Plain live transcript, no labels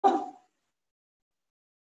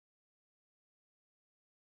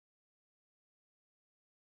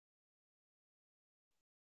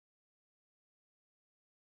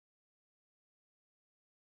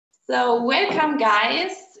So welcome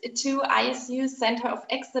guys to ISU Center of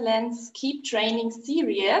Excellence Keep Training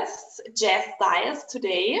Series, Jazz Styles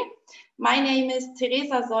today. My name is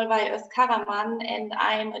Teresa Solveig Özkaraman and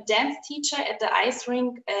I'm a dance teacher at the Ice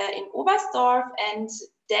Rink in Oberstdorf and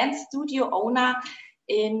dance studio owner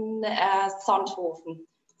in Sonthofen.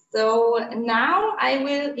 So now I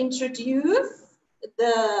will introduce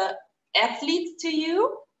the athletes to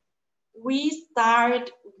you. We start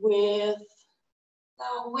with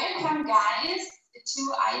So welcome guys to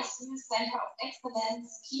ISU Center of Excellence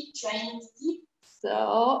Keep Training Steep. So,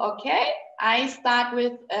 okay, I start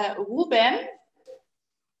with Ruben.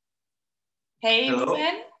 Hey, hello.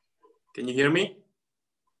 Ruben. Can you hear me?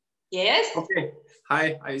 Yes. Okay.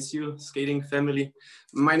 Hi, ISU skating family.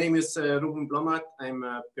 My name is Ruben Blommaert. I'm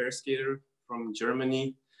a pair skater from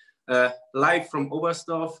Germany, live from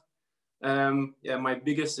Oberstdorf. My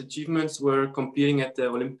biggest achievements were competing at the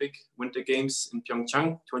Olympic Winter Games in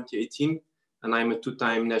Pyeongchang 2018, and I'm a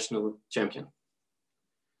two-time national champion.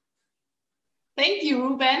 Thank you,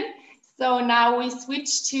 Ruben. So now we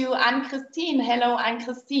switch to Ann-Christin. Hello,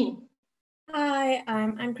 Ann-Christin. Hi,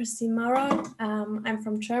 I'm Ann-Christin Marold. I'm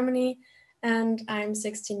from Germany and I'm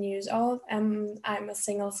 16 years old and I'm a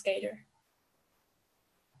single skater.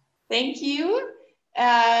 Thank you.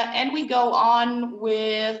 And we go on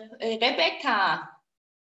with Rebecca.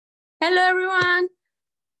 Hello everyone,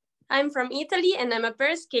 I'm from Italy and I'm a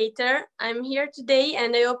pair skater. I'm here today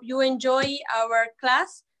and I hope you enjoy our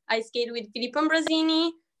class. I skate with Filippo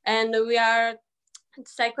Ambrosini and we are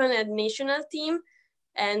second at national team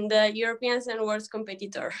and Europeans and World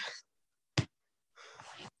competitor.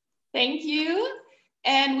 Thank you.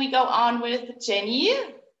 And we go on with Jenny.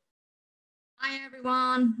 Hi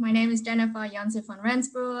everyone, my name is Jennifer Janse from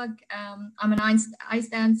Rensburg. I'm an ice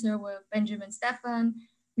dancer with Benjamin Stefan.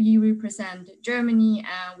 We represent Germany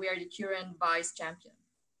and we are the current vice champion.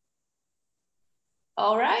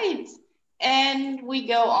 All right, and we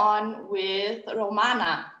go on with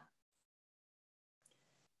Romana.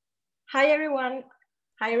 Hi everyone,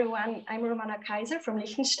 I'm Romana Kaiser from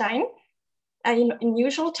Liechtenstein. In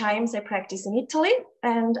usual times I practice in Italy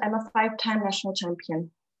and I'm a 5-time national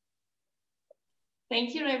champion.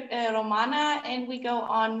 Thank you, Romana. And we go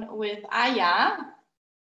on with Aya.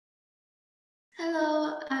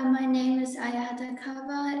 Hello, my name is Aya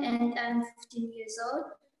Hatakawa and I'm 15 years old.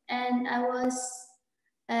 And I was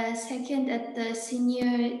second at the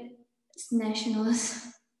senior nationals.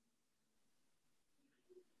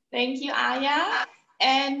 Thank you, Aya.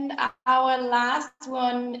 And our last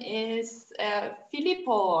one is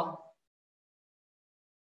Filippo.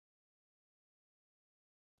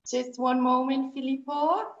 Just one moment,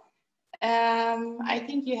 Filippo. I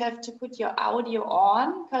think you have to put your audio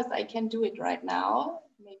on because I can do it right now.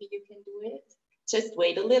 Maybe you can do it. Just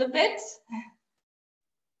wait a little bit.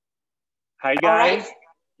 Hi guys. Right.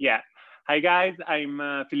 Yeah. Hi guys. I'm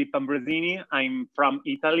Filippo Ambrosini. I'm from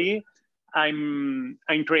Italy. I'm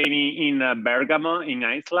training in Bergamo in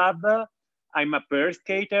Ice Lab. I'm a pair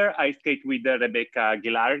skater. I skate with Rebecca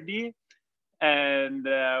Ghilardi. And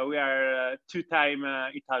we are two-time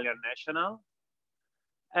Italian national.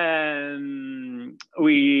 And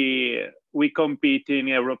we compete in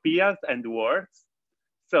Europeans and Worlds.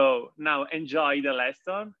 So now enjoy the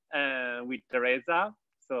lesson with Teresa.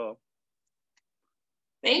 So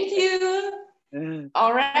thank you.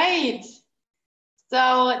 All right.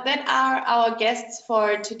 So that are our guests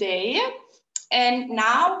for today. And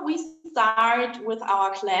now we start with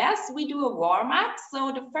our class. We do a warm-up.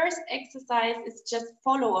 So the first exercise is just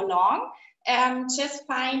follow along. Just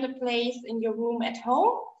find a place in your room at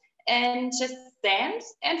home and just stand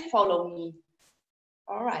and follow me.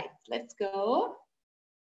 All right, let's go.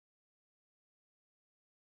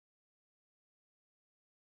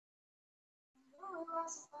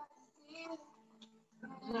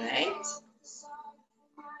 All right.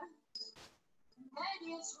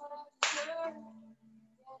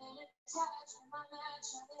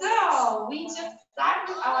 So we just start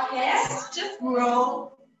with our hands, just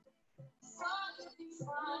roll.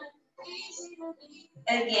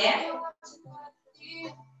 Again.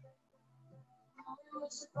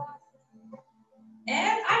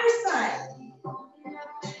 And other side.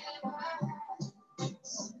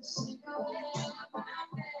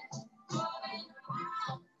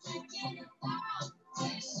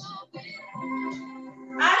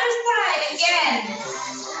 Other side again.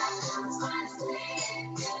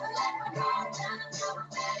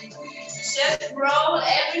 Just roll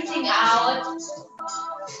everything out.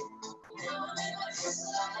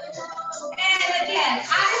 And again,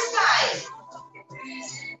 other side.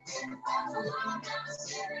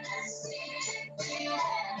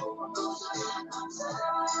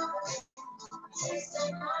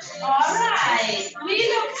 All right, we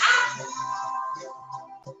look up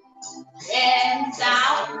and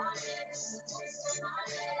down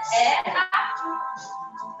and up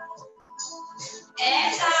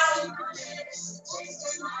and down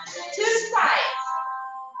to the side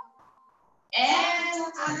and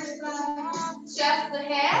just the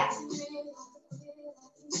head.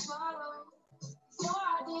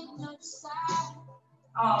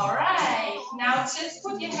 All right, now just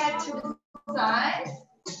put your head to the side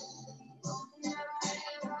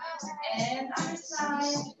and other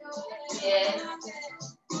side. Yes.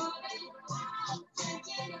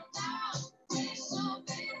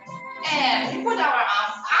 And we put our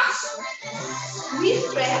arms up, we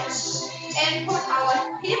stretch and put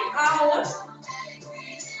our hip out.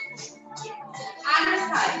 Other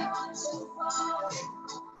side.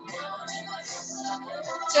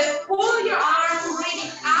 Just pull your arm really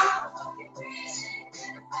up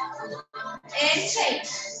and shake.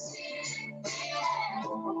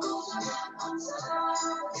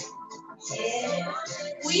 Yeah.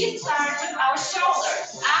 We start with our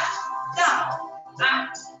shoulders up, down,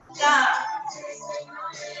 up, down.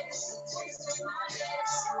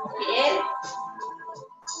 Yeah.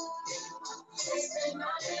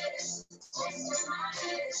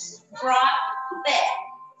 Front, back,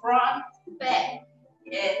 front, back.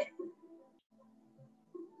 Yes.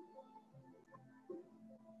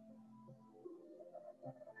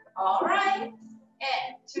 All right.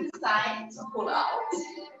 And to the side, pull out,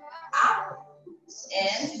 up,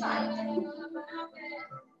 and side.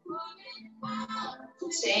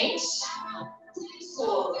 Change,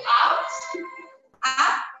 pull out,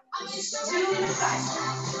 up, to the side.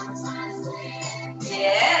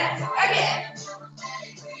 Yes, again.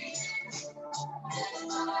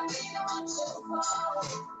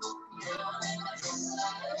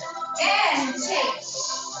 And change.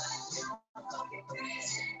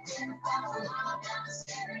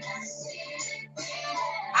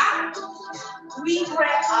 Up. We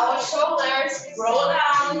grab our shoulders, roll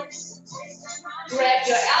down, grab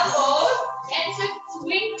your elbows, and just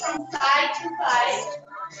swing from side to side.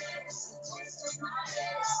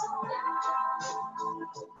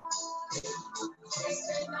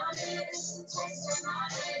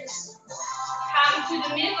 Come to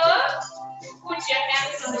the middle, put your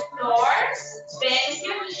hands on the floor, bend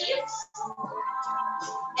your knees,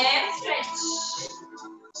 and stretch.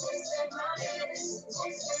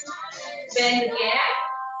 Bend again,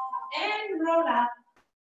 and roll up.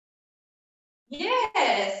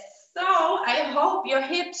 Yes, so I hope your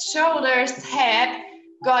hips, shoulders, head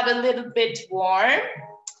got a little bit warm.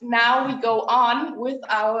 Now we go on with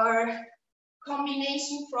our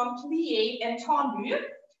combination from plie and tendu.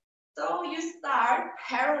 So you start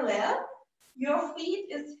parallel, your feet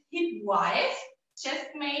is hip wide.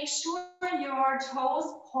 Just make sure your toes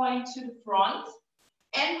point to the front.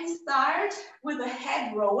 And we start with a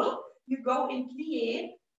head roll. You go in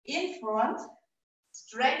plie, in front,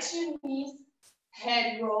 stretch your knees,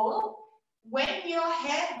 head roll. When your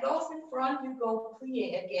head goes in front, you go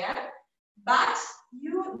plie again. But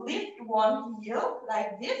you lift one heel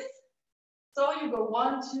like this. So you go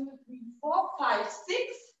 1, 2, 3, 4, 5,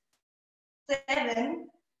 6, 7,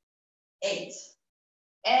 8.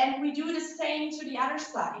 And we do the same to the other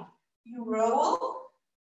side. You roll,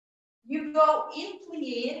 you go in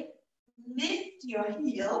plie, lift your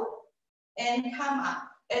heel, and come up.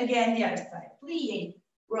 Again, the other side. Plie,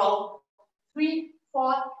 roll, 3,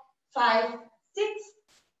 4, 5, 6,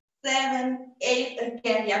 7, 8.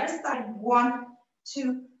 Again, the other side. 1,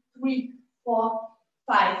 2, 3, 4,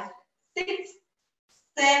 5, 6,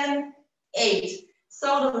 7, 8.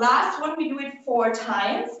 So the last one, we do it 4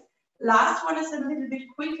 times. Last one is a little bit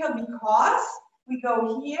quicker because we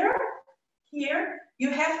go here, here.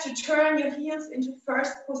 You have to turn your heels into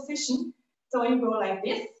first position. So you go like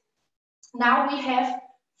this. Now we have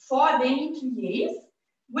 4 demi-pliés.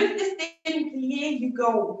 With this demi-plié, you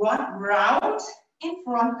go 1 round, in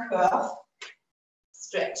front curve,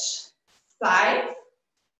 stretch, sides,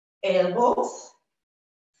 elbows,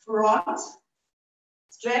 front,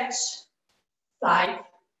 stretch, side,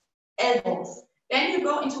 elbows. Then you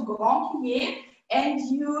go into grand plié and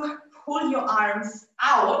you pull your arms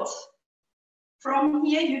out. From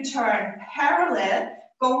here you turn parallel,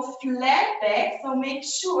 go flat back, so make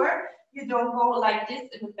sure you don't go like this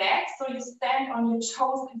in the back, so you stand on your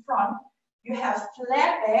toes in front. You have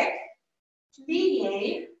flat back,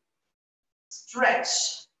 plie,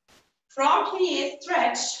 stretch. From plie,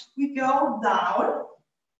 stretch, we go down.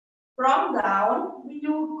 From down, we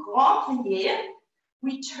do grand plie,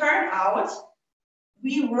 we turn out,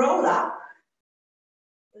 we roll up,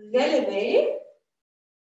 relevé,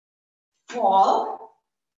 fall,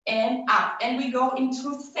 and up. And we go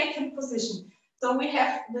into second position. So we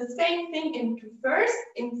have the same thing into first,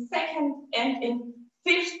 in second, and in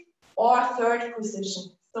fifth or third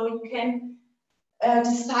position. So you can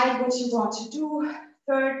decide what you want to do.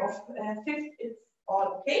 Third or fifth, it's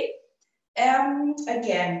all okay.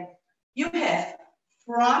 Again, you have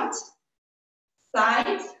front,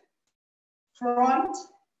 side, front,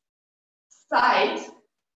 side,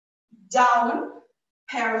 down,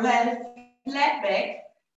 parallel, flat back,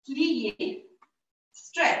 plie,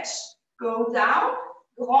 stretch, go down,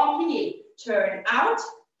 grand plie, turn out,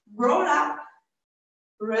 roll up,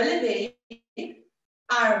 releve,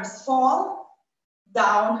 arms fall,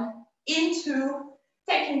 down, into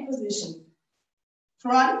second position,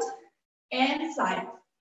 front and side,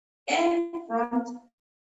 and front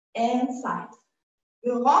and side,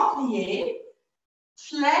 grand plie,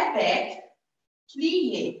 flat back,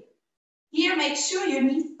 plie. Here, make sure your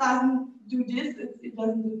knees doesn't do this, it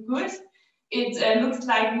doesn't look good. It looks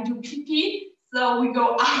like we do pee-pee, so we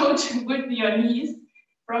go out with your knees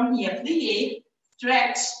from here. Plie,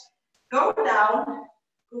 stretch, go down,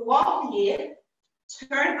 grand plie,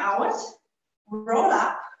 turn out, roll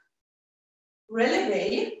up,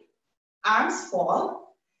 releve, arms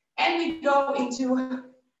fall, and we go into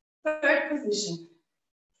third position.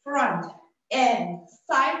 Front and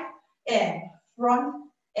side and front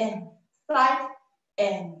and side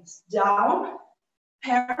and down,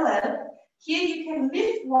 parallel. Here you can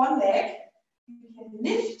lift one leg, you can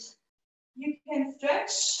lift, you can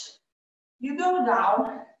stretch, you go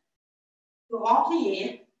down, grand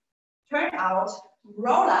plie, turn out,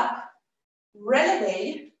 roll up,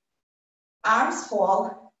 releve, arms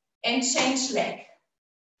fall, and change leg.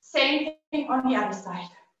 Same thing on the other side.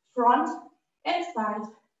 Front and side,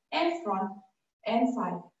 and front and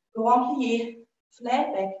side. Grand plie,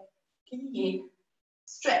 flat back, plie,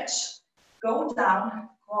 stretch, go down,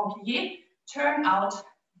 grand plie, turn out,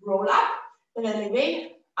 roll up, releve,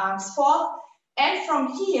 arms fall. And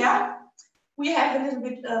from here, we have a little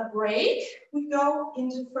bit of break. We go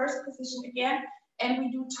into first position again, and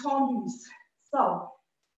we do tendus. So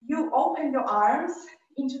you open your arms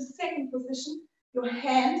into second position, your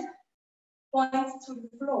hand points to the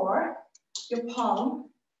floor, your palm,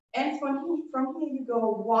 and from here you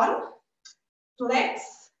go one, flex,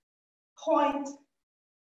 point,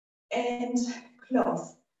 and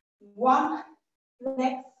close. One,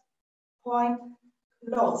 flex, point,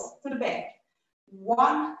 close to the back.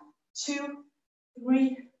 1, 2,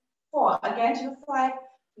 3, 4. Again to the side.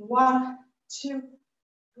 1, 2,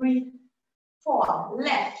 3, 4.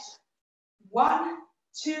 Left. 1,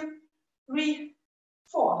 2, 3,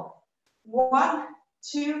 4. 1,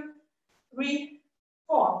 2, 3,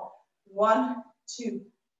 4. 1, 2,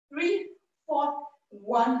 3, 4.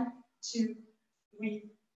 1, 2, 3,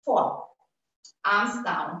 4. Arms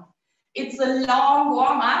down. It's a long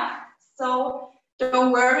warm-up, so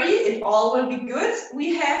don't worry, it all will be good.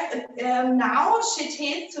 We have now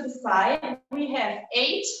jetés to the side. We have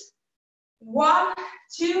 8. 1,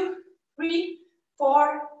 2, 3,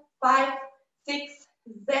 4, 5, 6,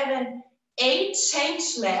 7, 8.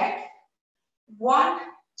 Change leg. 1,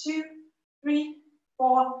 2, 3,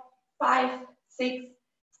 4, 5, 6,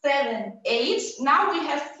 7, 8. Now we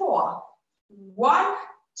have 4. 1,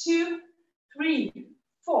 2, 3,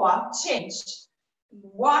 4. Change.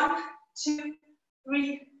 1, 2,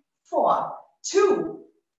 3, 4. 2.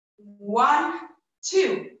 1,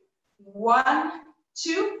 2. 1,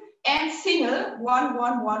 2. And single. 1,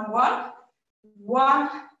 1, 1, 1. 1,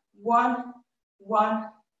 1, 1,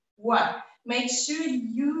 1. Make sure you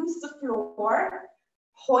use the floor,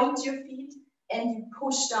 point your feet, and you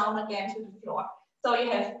push down again to the floor. So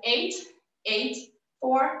you have 8, 8,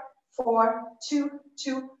 4, 4, 2,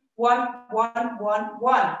 2, 1, 1, 1,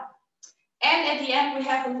 1. And at the end, we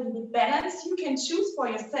have a little bit balance. You can choose for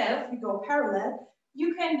yourself. We go parallel.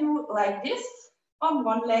 You can do like this on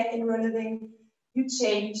one leg in releving. You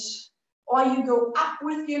change, or you go up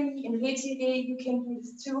with your knee in retiré. You can do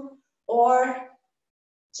this too, or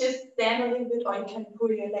just stand a little bit, or you can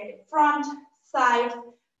pull your leg in front, side,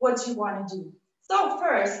 what you want to do. So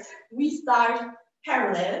first, we start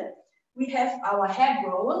parallel. We have our head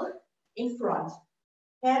roll in front,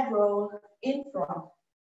 head roll in front,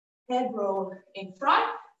 head roll in front.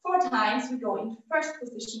 4 times. We go into first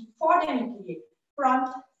position, 4 demi-plie, front,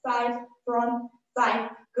 side, grand plie,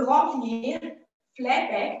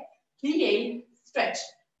 flat back, plie, stretch,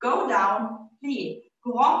 go down, plie,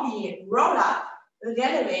 grand plie, roll up,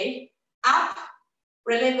 releve, up,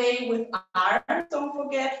 releve with arms, don't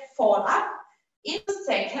forget, fall up, into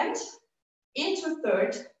second, into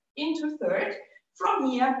third. From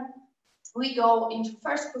here, we go into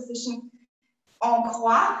first position, en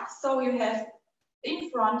croix, so you have in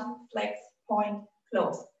front, flex, point,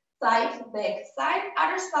 close. Side, back, side,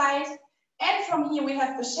 other side. And from here we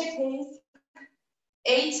have the shakeys.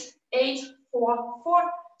 8, 8, 4,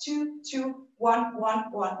 4, 2, 2, 1,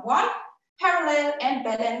 1, 1, 1. Parallel and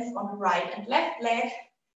balance on the right and left leg.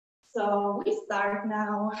 So we start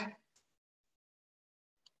now.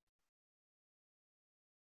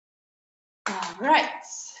 All right.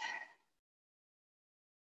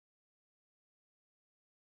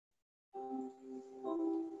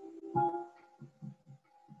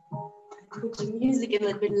 Put the music a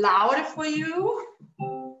little bit louder for you.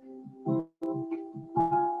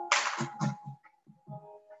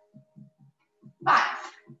 5,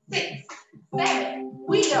 6, 7,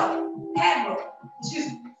 we go. Pedal. 2,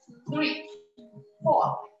 3,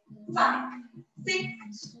 4, 5, 6,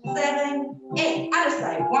 7, 8. Other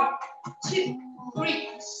side. 1, 2, 3,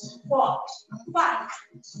 4, 5,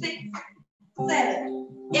 6,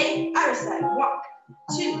 7, 8. Other side. 1,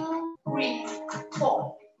 2, 3,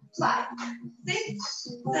 4, 5, 6,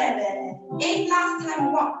 7, 8. Last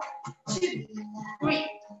time. 1, 2, 3,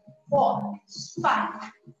 4,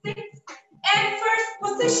 5, 6. And first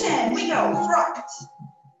position. We go front,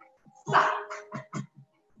 side,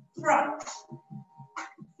 front,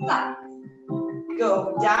 side.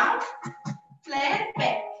 Go down, flat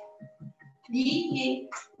back, plie,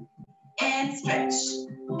 and stretch.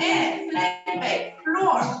 And flat back,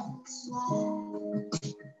 floor.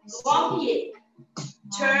 Plie,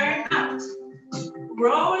 turn out,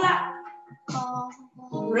 roll up,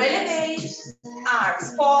 relevate,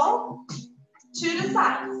 arms fall to the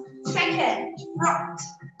side. Second, front,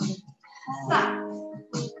 side,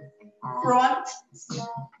 front,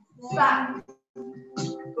 side.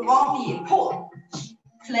 Grand plie, pull,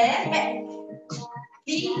 flat back,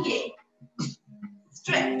 plie,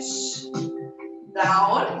 stretch,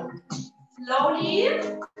 down, slowly,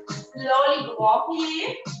 grand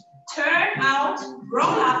plie, turn out,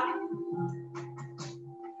 roll up,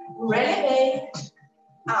 relevate,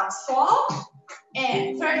 arms fall,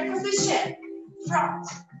 and third position, front,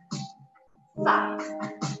 side,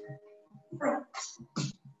 front,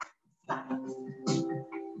 side.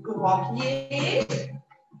 Grand plie,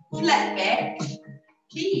 flat back,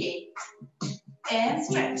 plie, and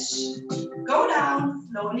stretch. Go down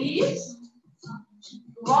slowly.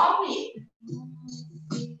 Grand plie,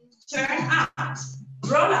 turn out,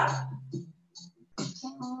 roll up,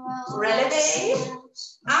 relevate,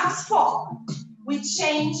 arms fall. We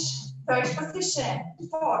change third position,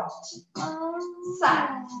 forward,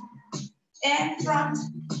 side, and front,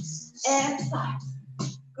 and side.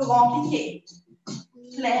 Grand plie,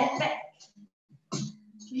 flat back,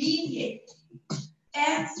 plie,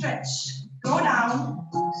 and stretch. Go down.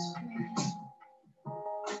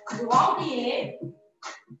 Grand plie,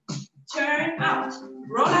 turn out,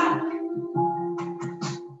 roll up,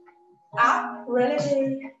 up,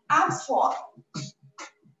 relevate, arms fall,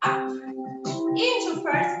 up. Into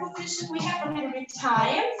first position, we have a little bit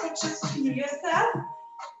time, so just feel yourself.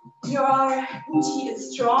 Your booty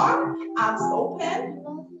is strong, arms open.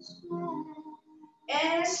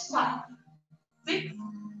 And 5, 6,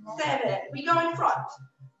 7. We go in front.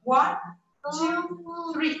 1,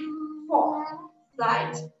 2, 3, 4.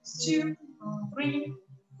 Side, 2, 3,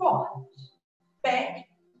 4. Back,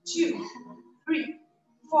 2, 3,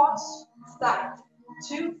 4. Side,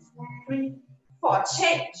 2, 3, 4.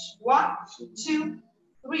 Change. 1, 2,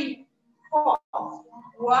 3, 4.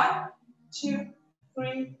 1, 2,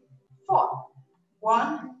 3, 4.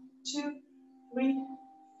 1, 2, 3,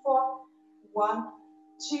 4. 1,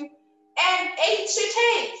 2, and 8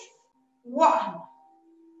 shakes. 1,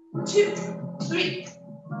 2, 3.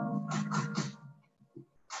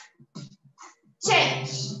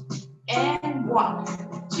 Change. And 1,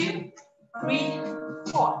 2, 3,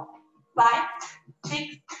 4, 5,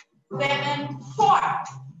 6, 7, 4.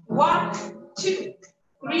 1, 2,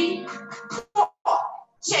 3, 4.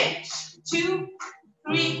 Change. 2,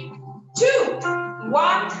 3, 2.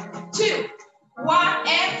 1, 2. 1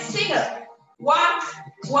 and single. 1,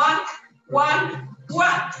 1, 1,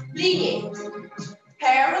 1. Plie.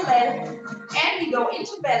 Parallel. And we go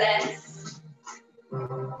into balance.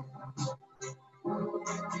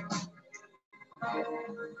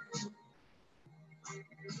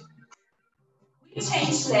 We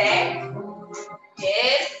change leg.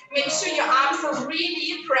 Yes. Make sure your arms are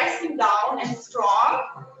really pressing down and strong.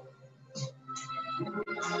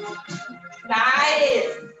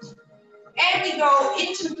 Nice. And we go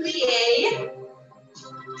into plie.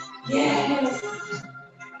 Yes.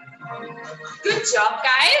 Good job,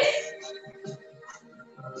 guys.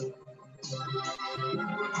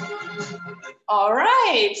 All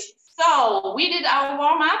right. So we did our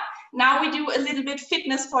warm-up. Now we do a little bit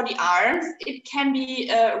fitness for the arms. It can be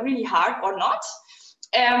really hard or not.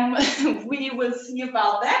 We will see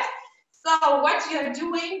about that. So what you are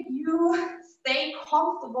doing, you stay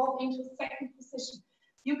comfortable into second position.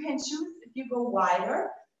 You can choose if you go wider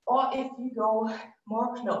or if you go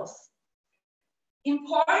more close.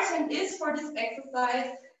 Important is for this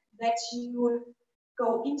exercise that you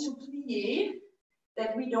go into plie,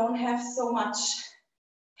 that we don't have so much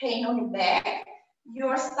pain on the back.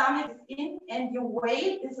 Your stomach is in and your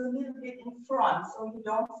weight is a little bit in front. So you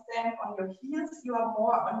don't stand on your heels, you are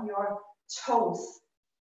more on your toes.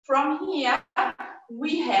 From here,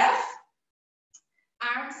 we have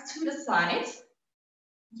arms to the side.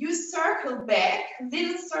 You circle back,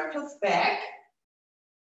 little circles back.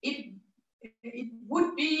 It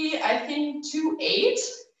would be, I think, 2-8.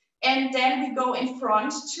 And then we go in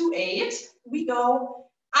front, 2-8. We go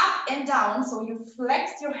up and down, so you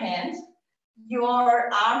flex your hand. Your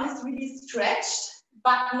arm is really stretched,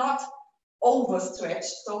 but not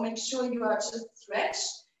overstretched. So make sure you are just stretched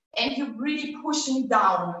and you're really pushing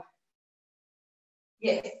down.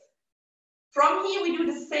 Yes. From here, we do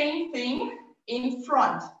the same thing in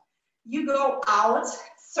front. You go out,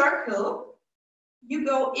 circle. You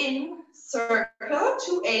go in, circle,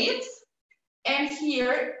 2-8. And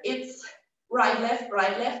here it's right, left,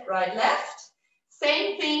 right, left, right, left.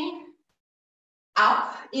 Same thing,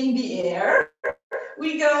 up in the air.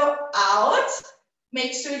 We go out.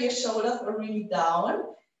 Make sure your shoulders are really down.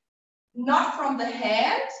 Not from the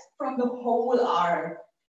hand, from the whole arm.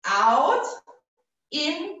 Out,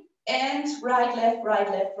 in, and right, left, right,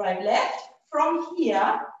 left, right, left. From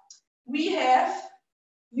here, we have,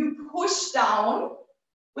 you push down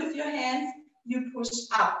with your hands, you push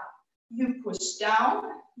up. You push down,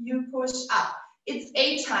 you push up. It's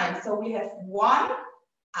 8 times, so we have 1,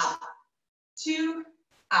 up, 2,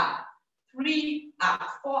 up, 3, up,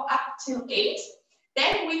 4, up till 8.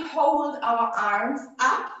 Then we hold our arms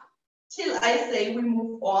up till I say we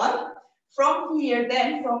move on. From here,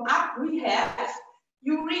 then from up we have,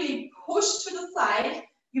 you really push to the side,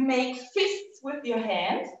 you make fists with your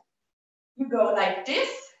hand. You go like this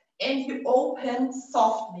and you open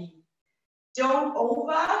softly. Don't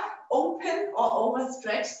open or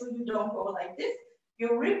overstretch, so you don't go like this.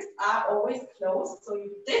 Your ribs are always closed, so you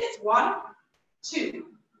do this, 1, 2,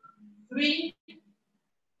 3,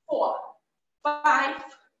 4, 5,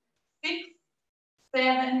 6,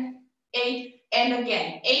 7, 8, and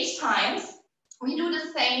again, 8 times. We do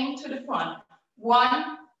the same to the front.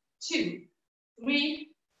 1, 2, 3,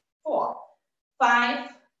 4, 5,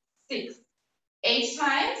 6, 8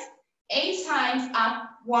 times. 8 times up,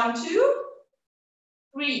 1, 2,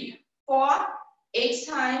 3, 4, 8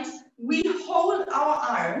 times. We hold our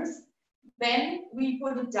arms, then we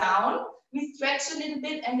put it down, we stretch a little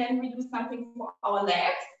bit, and then we do something for our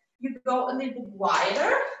legs. You go a little bit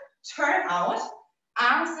wider, turn out,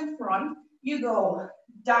 arms in front, you go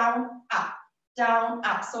down, up, down,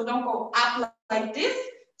 up. So don't go up like this,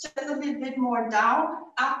 just a little bit more down,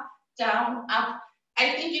 up, up.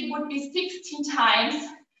 I think it would be 16 times,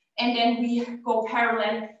 and then we go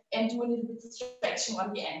parallel and do a little bit of stretching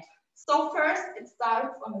on the end. So first, it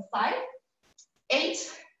starts on the side, 8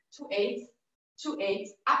 to 8 to 8,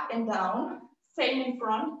 up and down, same in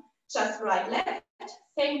front, just right, left,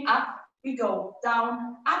 same up, we go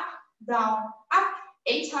down, up,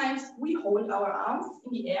 8 times, we hold our arms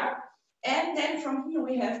in the air, and then from here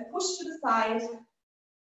we have push to the side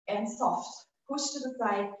and soft, push to the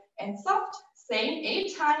side and soft, same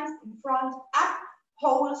 8 times in front, up,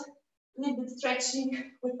 hold, a little bit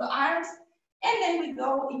stretching with the arms, and then we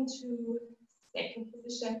go into second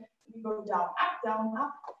position. We go down,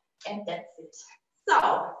 up, and that's it.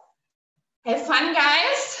 So, have fun,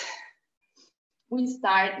 guys. We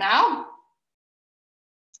start now.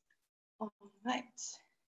 All right.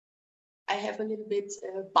 I have a little bit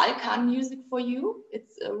Balkan music for you.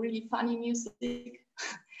 It's a really funny music.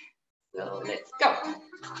 So let's go.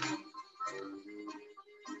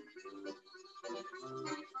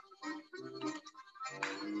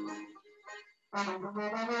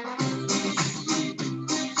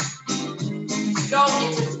 Go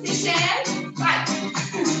into position, 5,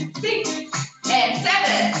 6, and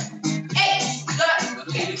 7, 8, good.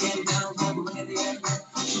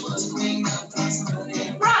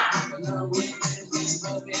 Front.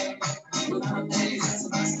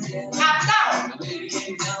 Up, down.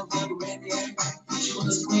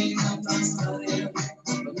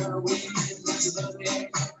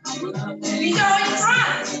 We go in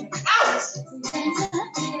front, out.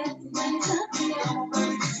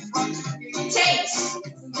 Change.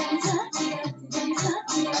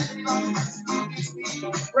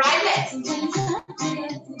 Right leg.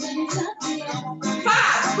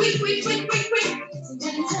 Quick, quick, quick, quick, quick.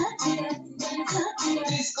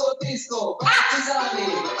 Disco, disco, partigiani.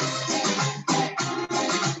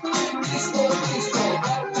 Disco, disco,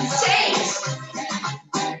 partigiani. Change.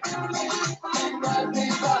 Party,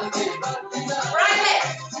 party, partigiani. Right leg.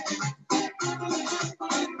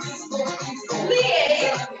 Disco, disco,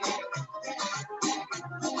 Ligue.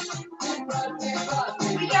 party, party.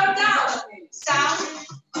 We go down, down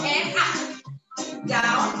and up,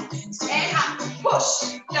 down and up. Push,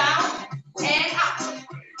 down and up,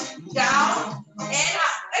 down and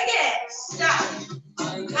up. Again, down,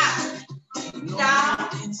 up, down,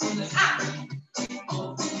 up.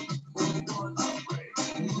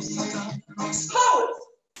 Hold.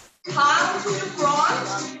 Palm to the front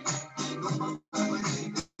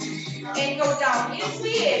and go down in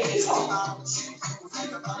plie.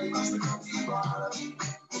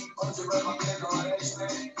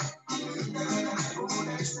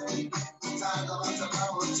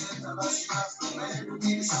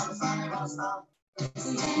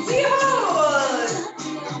 Good.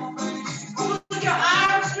 Put your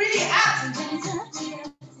arms really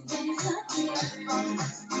up.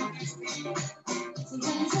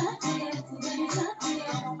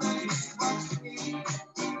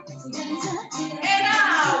 And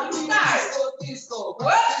now you start. Disco,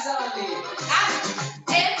 Work. partigiani. Up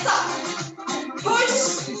and stop.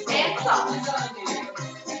 Push and stop.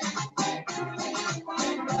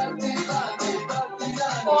 Party, party,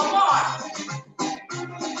 partigiani. 4 more.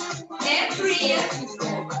 And 3 Disco,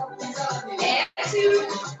 partigiani. and 2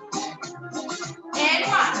 and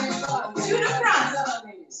 1. To the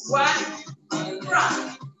front. 1 front.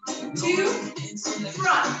 2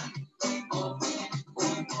 front.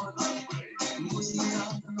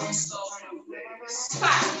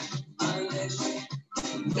 5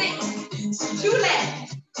 6 2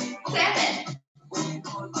 left. 7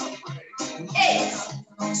 8.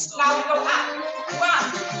 Now we go up.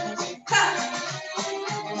 1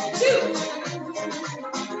 2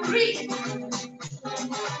 3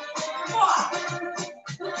 4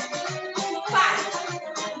 5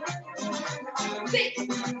 6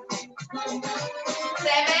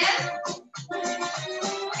 7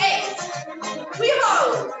 8. We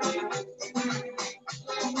hold.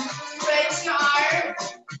 Stretch your arm.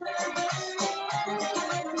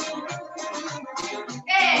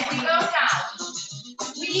 And we go down.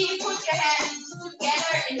 We put your hands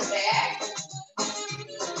together in the back.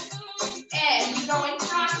 And we go in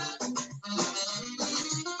front.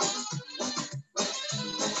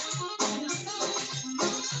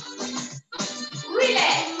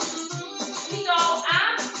 Relax. We go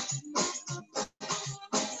up.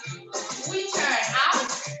 We turn out.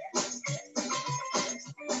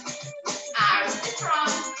 Arms in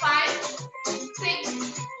front. 5 6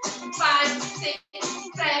 5 6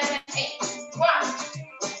 7 8. 1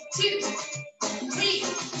 2 3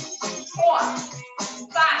 4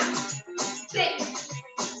 5 6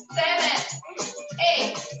 7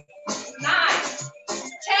 8 9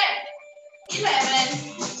 10 11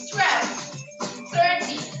 12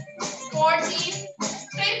 13 14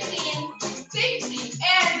 15 16.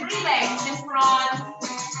 And relax in front.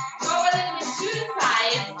 Go a little bit to the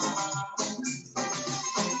side.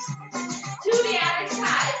 To the other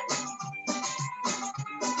side.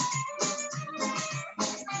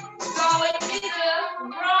 Go in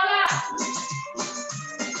middle, roll up.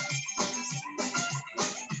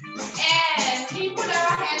 And we put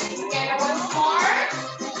our hands together once more.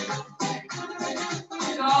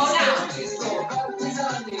 Go down. Disco,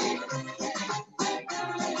 partigiani.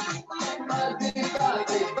 Party,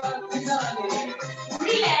 party, partigiani.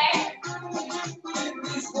 Relax.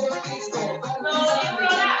 Disco, disco, Slowly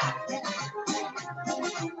roll up.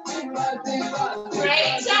 party, party,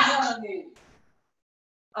 Great job. partigiani.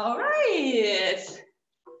 All right.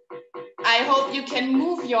 I hope you can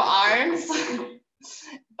move your arms,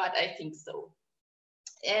 but I think so.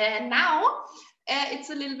 And now it's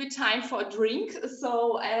a little bit time for a drink.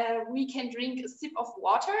 So we can drink a sip of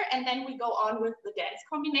water and then we go on with the dance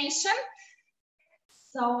combination.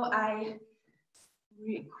 So I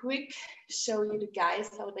real quick show you the guys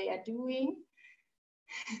how they are doing.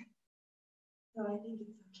 So I think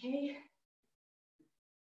it's okay.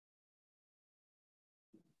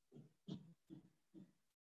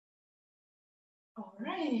 All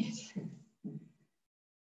right.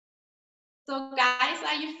 So guys,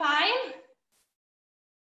 are you fine?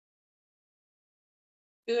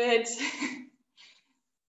 Good.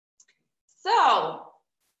 So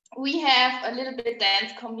we have a little bit of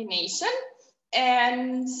dance combination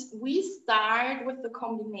and we start with the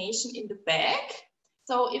combination in the back.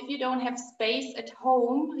 So if you don't have space at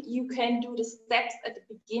home, you can do the steps at the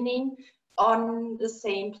beginning on the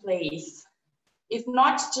same place. If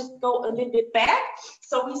not, just go a little bit back.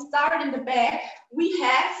 So we start in the back. We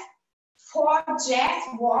have 4 jazz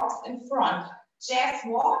walks in front. Jazz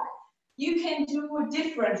walk, you can do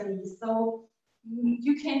differently. So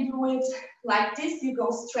you can do it like this. You go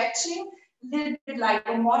stretching, a little bit like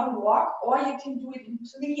a modern walk, or you can do it in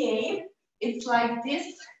plie. It's like this.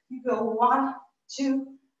 You go 1, 2,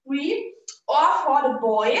 3. Or for the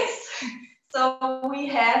boys, so we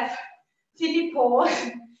have Filippo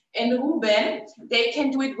and Ruben. They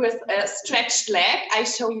can do it with a stretched leg. I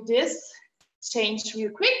show you this. Change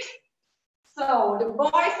real quick. So the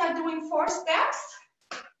boys are doing 4 steps.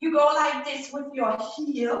 You go like this with your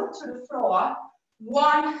heel to the floor.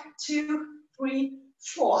 1, 2, 3,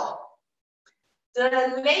 4.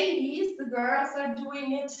 The ladies, the girls are doing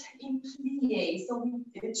it in plie. So we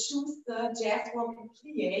choose the jazz walk in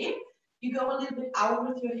plie. You go a little bit out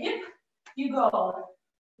with your hip. You go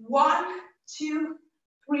 1, 2,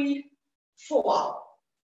 3, 4.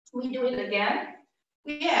 We do it again.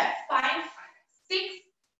 We have 5, 6,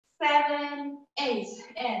 7, 8,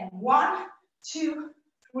 and 1, 2,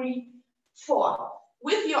 3, 4.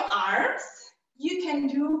 With your arms, you can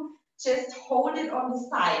do just hold it on the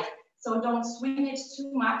side. So don't swing it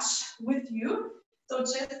too much with you. So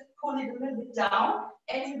just pull it a little bit down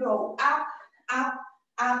and you go up, up,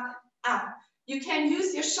 up, up. You can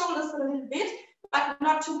use your shoulders a little bit, but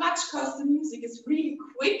not too much because the music is really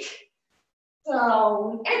quick.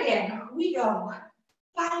 So again, we go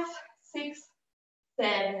 5, 6,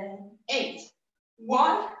 7, 8.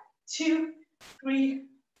 1, 2, 3,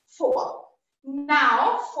 4.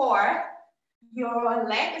 Now for your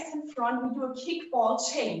leg is in front, we do a kick ball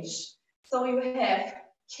change. So you have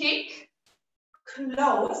kick,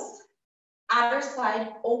 close, other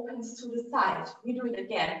side opens to the side. We do it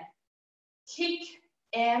again. Kick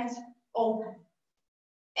and open.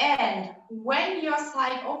 And when your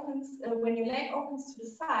side opens, when your leg opens to the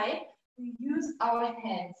side, we use our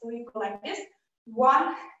hands. So you go like this,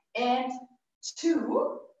 1 and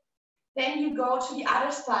 2. Then you go to the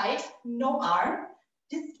other side, no arm.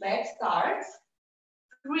 This leg starts.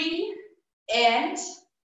 3 and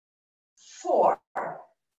 4.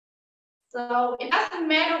 So it doesn't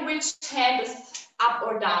matter which hand is up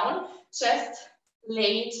or down, just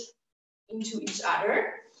lay it into each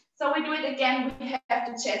other. So we do it again. We have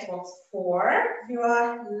the chest walks 4.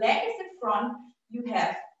 Your leg is in front. You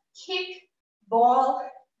have kick, ball,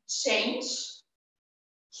 change.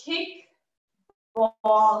 Kick,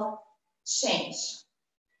 ball, change.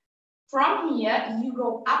 From here, you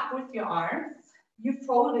go up with your arms. You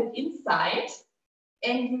fold it inside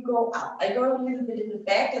and you go up. I go a little bit in the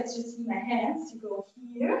back. Let's just see my hands. You go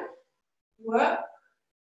here, work,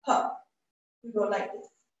 hop. You go like this.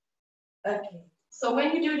 Okay. So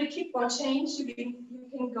when you do the kick ball change, you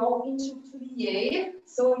can go into plie.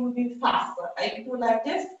 So you'll be faster. I do like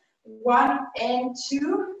this. 1 and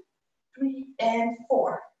 2, 3 and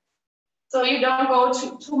 4. So you don't go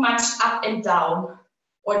too much up and down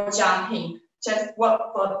or jumping. Just work,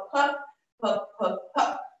 hop, hop, hop, hop,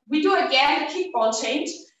 hop. We do again the kick ball change.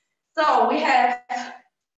 So we have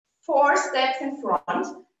 4 steps in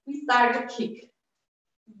front. We start the kick.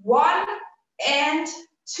 1 and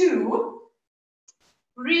 2.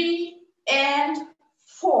 3 and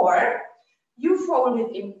 4, you fold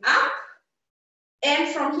it in up,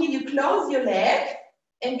 and from here you close your leg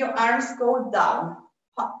and your arms go down.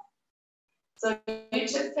 Hop. So you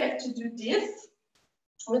just have to do this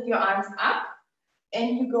with your arms up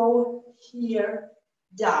and you go here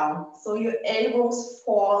down. So your elbows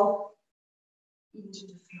fall into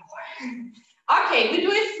the floor. Okay, we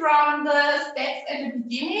do it from the steps at the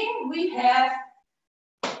beginning. We have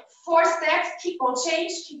 4 steps, kick ball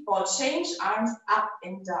change, arms up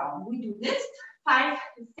and down. We do this, 5,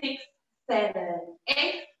 6, 7,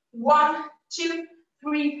 8, 1, 2,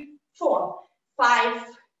 3, 4, 5,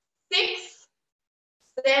 6,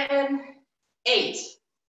 7, 8,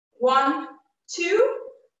 1, 2,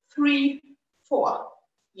 3, 4.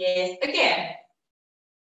 Yes, again.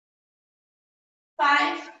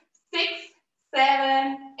 5, 6,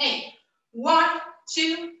 7, 8, 1,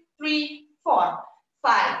 2, 3, 4,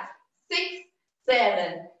 5, 6,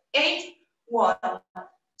 7, 8, 1,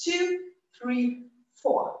 2, 3,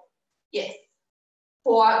 4. Yes.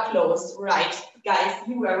 4 close. Right. Guys,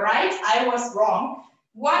 you were right. I was wrong.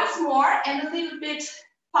 Once more and a little bit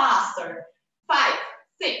faster. 5,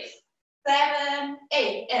 6, 7,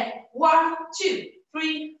 8, and 1, 2,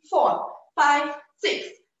 3, 4, 5, 6,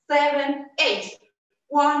 7, 8.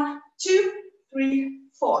 1, 2, 3,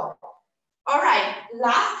 4. All right,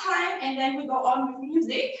 last time, and then we go on with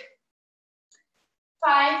music.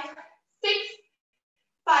 5, 6,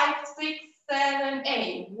 5, 6, 7,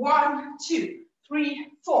 8. 1, 2, 3,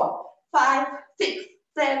 4, 5, 6,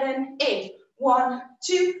 7, 8. 1,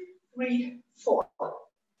 2, 3, 4.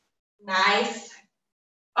 Nice.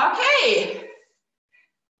 Okay.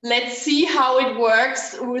 Let's see how it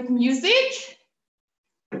works with music.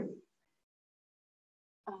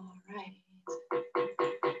 All right.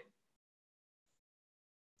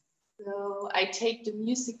 So I take the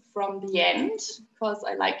music from the end because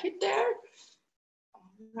I like it there.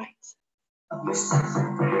 All right. Of yourself.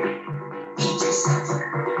 Eat yourself.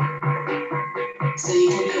 So you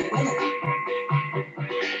can be a winner.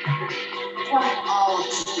 Put it all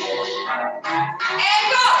together. And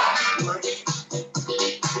go! Work.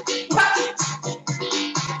 Work it.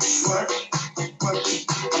 Work. Work it.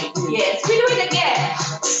 Yes, we do it again.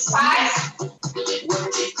 5,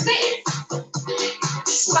 Work it. 6,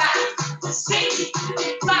 5, 6,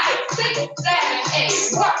 5, 6, 7,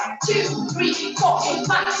 8. 1, 2, 3, 4,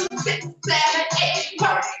 5, 6, 7, 8.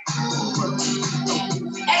 Work.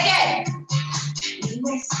 Again. And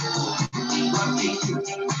 5,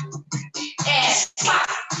 6, 5.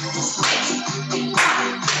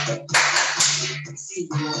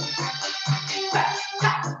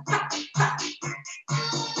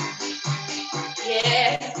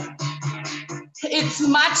 Yes. It's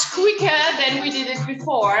much quicker than we did it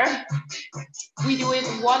before. We do it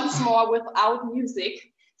once more without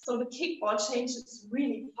music. So the kickball change is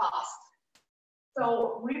really fast.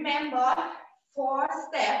 So remember 4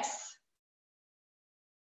 steps.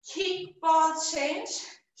 Kickball change,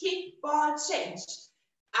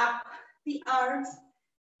 up the arms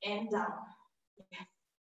and down. Yes.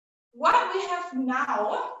 What we have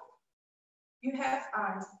now, you have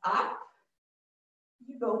arms up,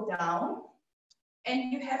 you go down,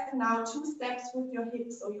 and you have now 2 steps with your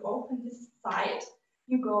hips. So you open this side,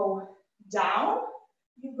 you go down,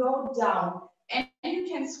 and you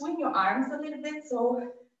can swing your arms a little bit.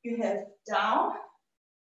 So you have down,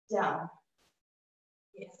 down.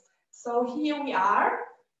 Yes. So here we are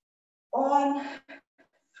on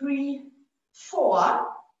 3, 4,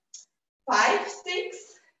 5,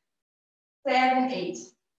 6, 7, 8.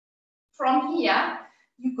 From here,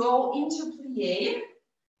 you go into plie.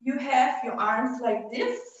 You have your arms like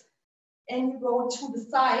this, and you go to the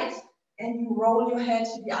side, and you roll your head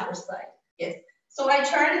to the other side. Yes. So I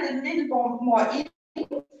turn it a little more in,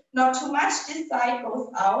 not too much. This side goes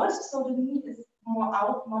out, so the knee is more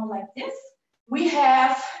out, not like this. We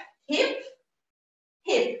have hip,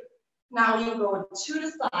 hip. Now you go to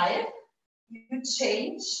the side, you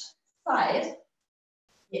change side.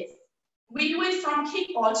 Yes. We do it from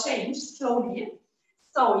kickball change slowly.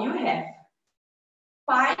 So you have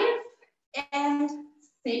 5 and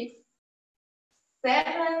 6,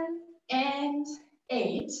 7 and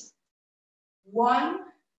 8. 1,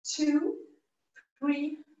 2,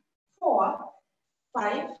 3, 4,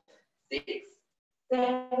 5, 6,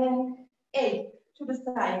 7, 8. To the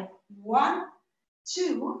side. 1,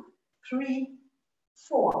 2, 3,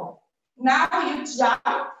 4. Now you jump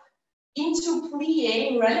into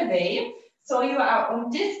plie releve. So you are on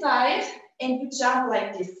this side and you jump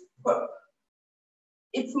like this.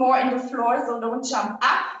 It's more in the floor, so don't jump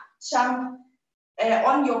up, jump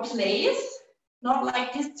on your place, not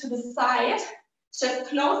like this to the side. Just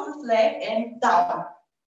close this leg and down.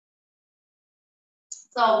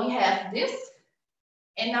 So we have this,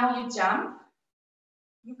 and now you jump.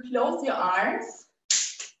 You close your arms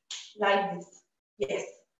like this. Yes.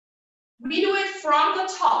 We do it from the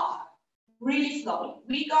top, really slowly.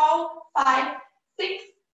 We go 5, 6,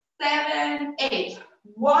 7, 8.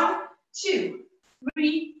 1, 2,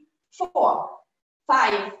 3, 4,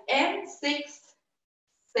 5 and 6,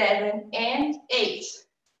 7 and 8.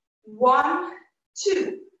 1,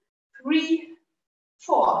 2, 3,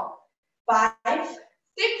 4, 5,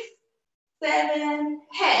 6, 7,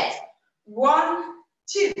 head. 1,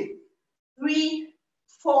 2, 3,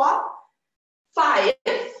 4, 5.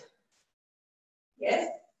 Yes,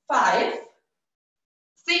 5,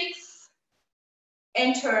 6,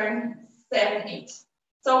 and turn 7, 8.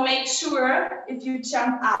 So make sure if you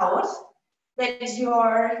jump out that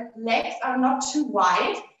your legs are not too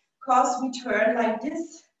wide, because we turn like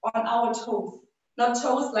this on our toes, not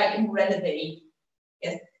toes like in releve.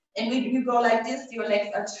 Yes, and when you go like this, your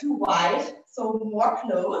legs are too wide, so more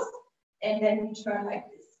close, and then we turn like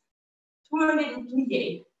this. To a little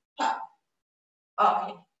plie.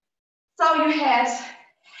 Okay. So you had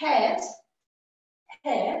head,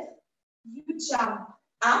 you jump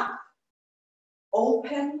up,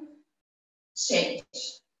 open, change.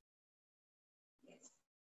 Yes.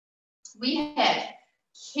 We had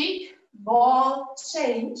kick, ball,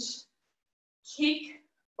 change, kick,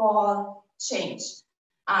 ball, change.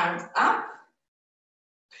 arms up,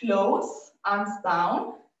 close, arms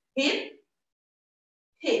down, hip,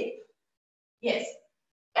 hip. Yes.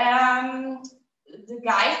 The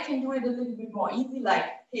guys can do it a little bit more easy, like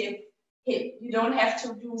hip, hip. You don't have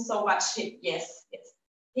to do so much hip. Yes, yes.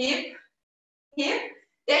 Hip, hip.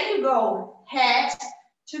 Then you go head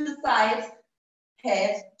to the side,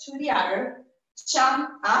 head to the other, jump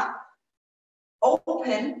up,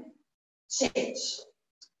 open, change.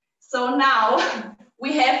 So now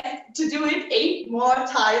we have to do it 8 more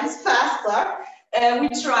times faster. We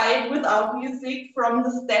try it without music from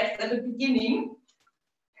the steps at the beginning.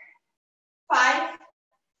 5,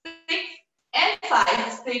 6, and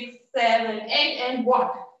 5, 6, 7, 8, and 1,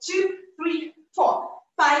 2, 3, 4,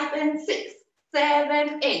 5, and 6,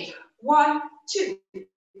 7, 8. 1, 2,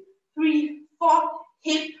 3, 4.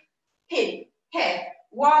 Hip, hip, head.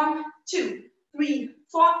 1, 2, 3,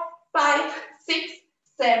 4, 5, 6,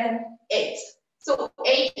 7, 8. So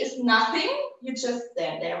 8 is nothing. You just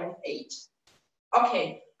stand there with 8.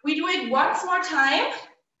 Okay, we do it once more time,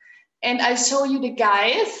 and I show you the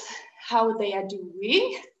guys how they are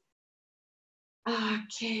doing.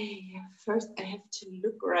 Okay, first I have to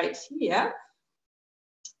look right here.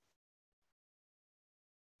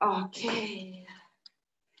 Okay,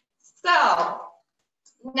 so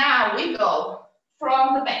now we go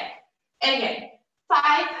from the back. Again,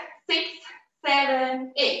 5, 6,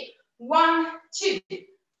 7, 8. 1, 2,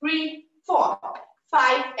 3, 4,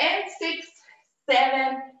 5, and 6,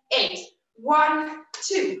 7, 8. 1,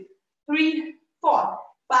 2, 3, 4,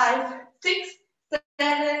 5, 6,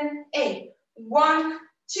 7, 8. 1,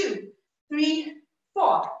 2, 3,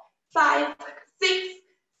 4, 5, 6,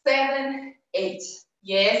 7, 8.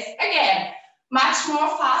 Yes, again, much more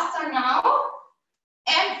faster now.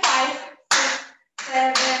 And 5, 6,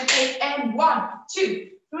 7, 8, and 1, 2,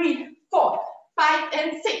 3, 4, 5,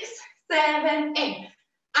 and 6, 7, 8.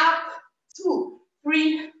 Up, 2,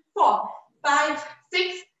 3, 4, 5,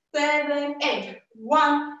 6, 7, 8.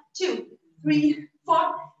 1, 2, 3,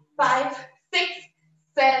 4, 5, 6,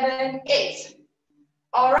 7, 8.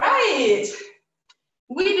 All right.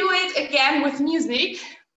 We do it again with music.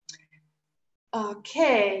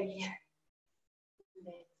 Okay.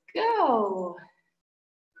 Let's go.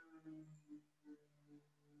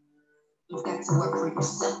 You've got to work for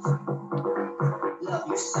yourself. Love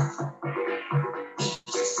yourself. Eat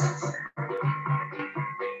yourself.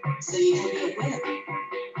 So you can be a winner.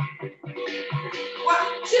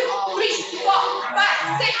 1, 2, 3, 4,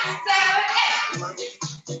 5, 6, 7, 8.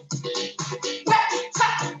 Wet,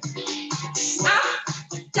 up,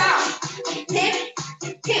 down, hip,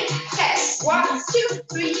 hip, head. 1, 2,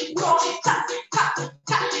 3, 4, tap, tap,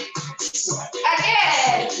 tap.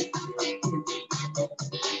 Again.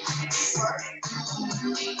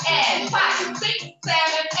 And 5, 6,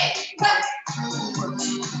 7, 8. Wet.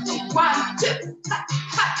 1, 2, tap,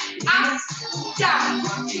 tap, up, down,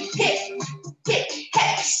 hip, hip,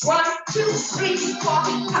 head. 1, 2, 3, 4,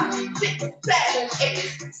 5, 6, 7,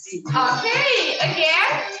 8. Okay,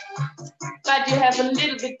 again. But you have a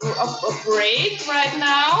little bit of a break right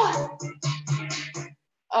now.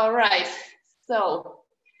 All right, so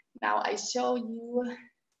now I show you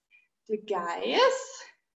the guys.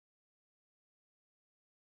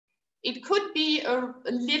 It could be a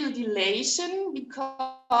little delay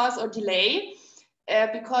because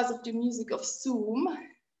of the music of Zoom,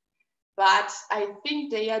 but I think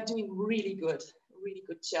they are doing really good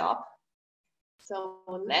job. So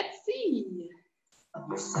let's see. Love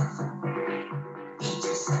yourself. Eat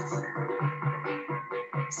yourself.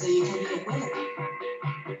 So you can be a winner.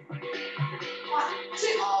 1, 2,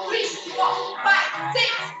 3, 4, 5, 6,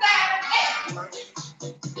 7, 8.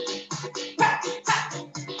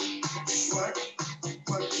 Work,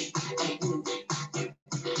 work, and move.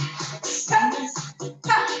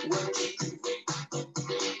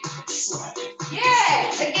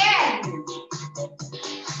 Yes, again.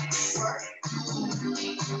 Work,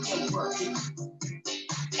 and work.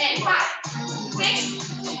 And 5, 6,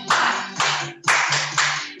 5.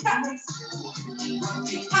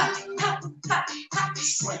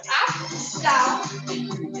 Up, down.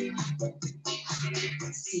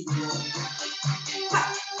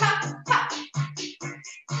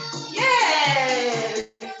 Yes.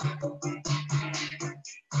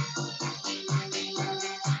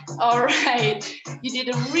 All right, you did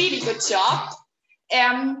a really good job.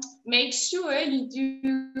 Make sure you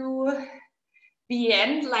do the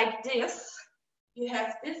end like this. You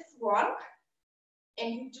have this one,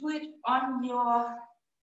 and you do it on your,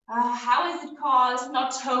 how is it called?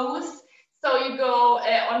 Not toes. So you go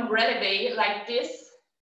on releve like this.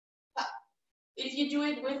 If you do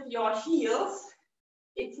it with your heels,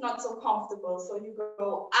 it's not so comfortable. So you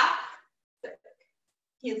go up,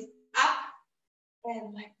 heels up,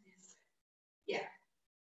 and like this. Yeah.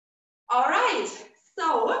 All right.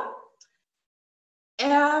 So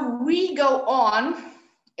we go on.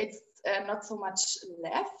 It's not so much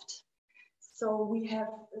left. So we have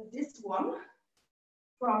this one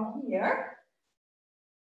from here.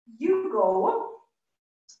 You go.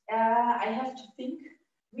 I have to think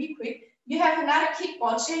really quick. You have another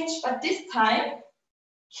kickball change, but this time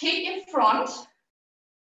kick in front,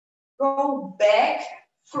 go back,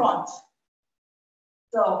 front.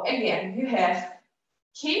 So again, you have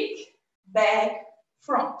kick, back,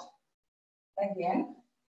 front. Again,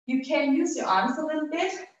 you can use your arms a little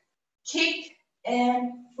bit, kick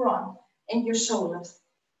and front, and your shoulders.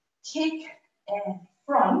 Kick and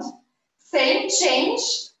front. Same change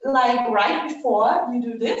like right before you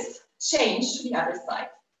do this, change to the other side.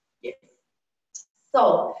 Yes.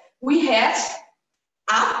 So we had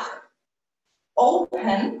up,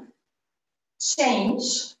 open,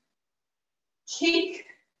 change, kick,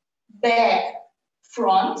 back,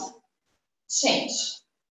 front, change.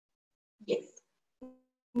 Yes.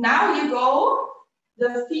 Now you go,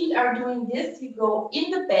 the feet are doing this, you go in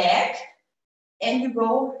the back and you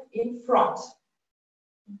go in front.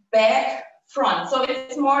 Back, front. So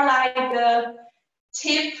it's more like a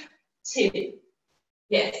tip, tip.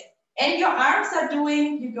 Yes. And your arms are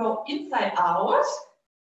doing, you go inside out,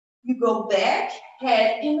 you go back,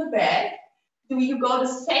 head in the back. Do you go the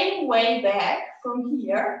same way back from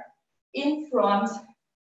here, in front,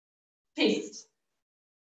 fist.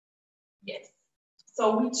 Yes.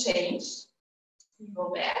 So we change. You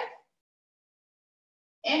go back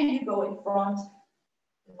and you go in front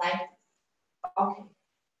like this. Okay.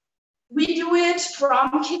 We do it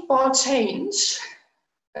from kickball change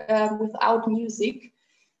without music.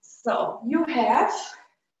 So you have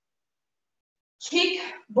kick,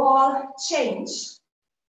 ball, change.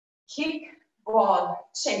 Kick, ball,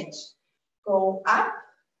 change. Go up,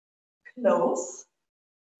 close,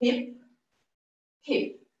 hip,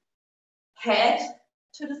 hip. Head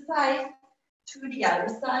to the side, to the other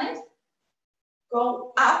side.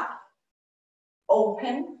 Go up,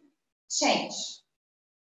 open, change.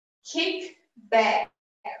 Kick, back,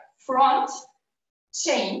 front,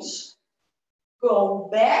 change. Go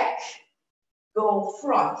back, go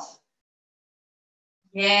front.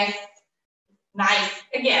 Yes, nice.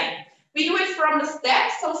 Again, we do it from the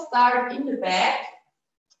steps, so start in the back.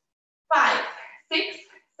 5, 6,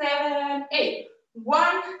 7, 8.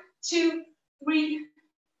 1, 2, 3,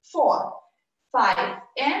 4. 5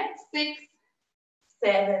 and 6,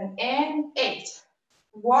 7 and 8.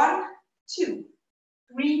 1, 2,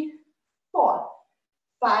 3, 4.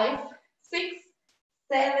 5, 6,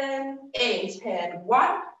 7, 8. Head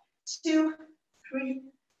 1, 2, 3,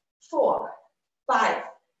 4. 5,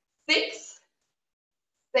 6,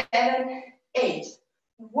 7, 8.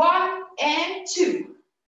 1 and 2,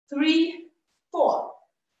 3, 4.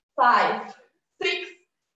 5, 6,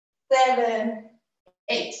 7,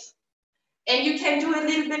 8. And you can do a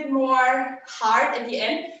little bit more hard at the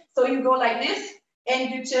end. So you go like this and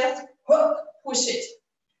you just push it.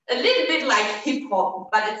 A little bit like hip hop,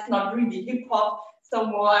 but it's not really hip hop. So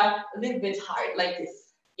more a little bit hard like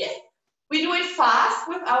this. Yes. We do it fast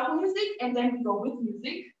without music and then we go with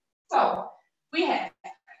music. So we have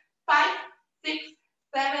 5, 6,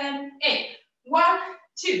 7, 8. 1,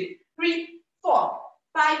 2, 3, 4.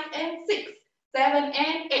 5 and 6, 7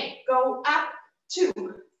 and 8. Go up,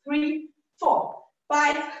 2, 3, 4.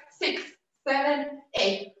 5, 6, 7,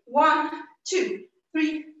 8. 1, 2,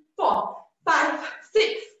 3, 4. 5,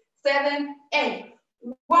 6, 7, 8.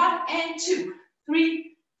 1 and 2,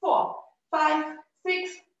 3, 4. 5,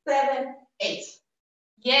 6, 7, 8.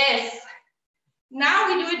 Yes. Now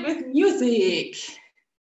we do it with music.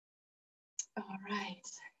 All right.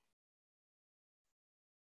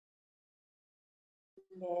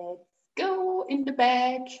 Let's go in the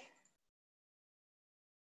back.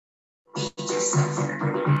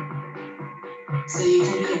 So you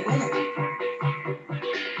can be a winner.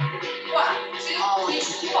 1, 2, 3,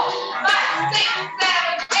 4, 5, 6,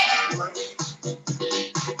 7,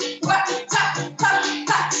 8. 1, top, top,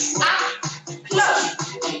 top. Up, close,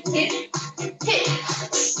 hit, hit,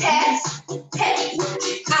 pass, head,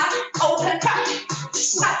 up, open, top,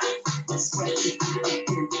 stop.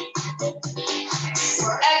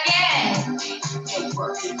 Again.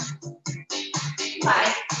 5,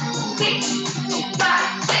 6, 5, 6,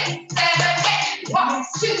 7, 8. 1,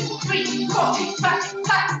 2, 3, 4, 5,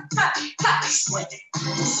 5, 5, 5.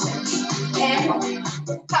 And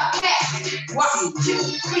top head. 1, 2,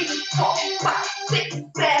 3, 4, 5, 6,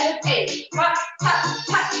 7, 8. 1, top,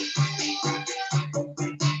 top.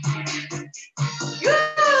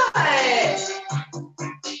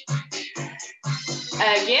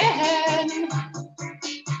 Again.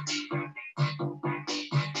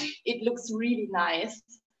 It looks really nice.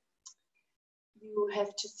 You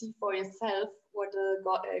have to see for yourself what the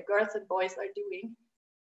girls and boys are doing.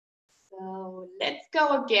 So let's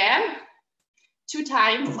go again. 2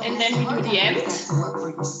 times and then we do the end.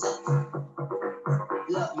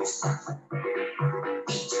 Love yourself.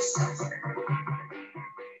 Beat yourself.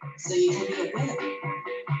 So you can be a winner.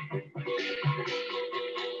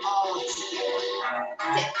 All together.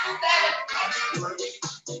 6, 7, 8. Work it.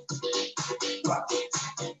 Rock it.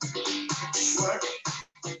 Work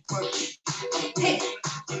it. Work it. Hit.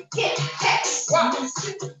 Hit. Hit. 1,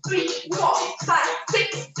 2, 3, 4, 5,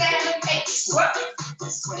 6, 7, 8. Work.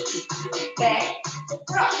 Sweat it. Back.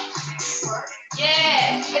 Rock. Work.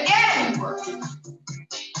 Yeah. Again. Work it.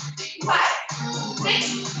 5, 6,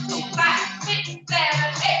 5, 6,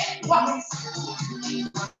 7, 8. 1.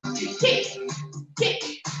 Kick, kick,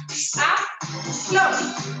 up, slow,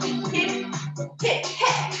 hit, hit, hit.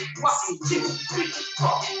 1, 2, 3,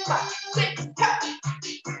 4, 5, 6, hop.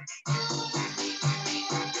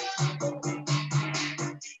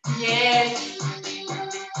 Yes.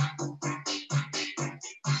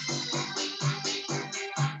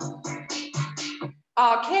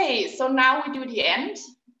 Okay, so now we do the end.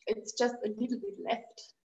 It's just a little bit left.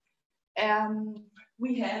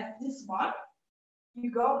 We have this one. You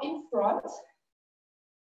go in front.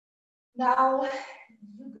 Now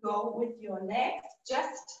you go with your legs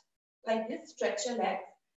just like this, stretch your legs.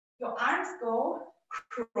 Your arms go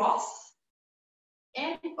cross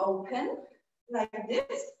and open like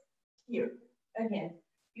this. Here, again,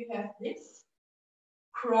 you have this,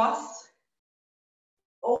 cross,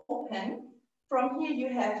 open. From here you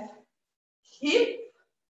have hip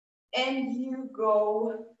and you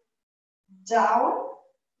go down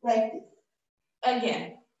like this.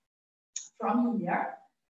 Again, from here,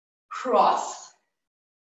 cross,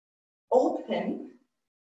 open,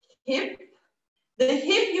 hip. The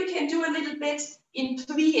hip you can do a little bit in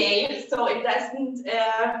plie, so it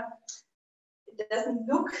doesn't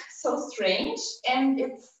look so strange and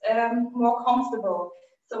it's more comfortable.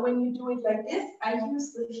 So when you do it like this, I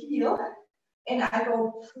use the heel and I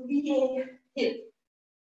go plie hip.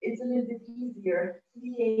 It's a little bit easier,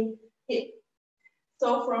 plie hip.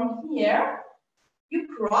 So from here, you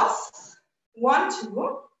cross 1,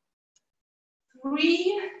 2,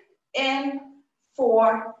 3, and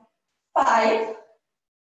 4, 5,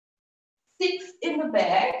 6 in the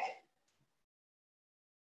back,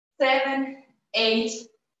 7, 8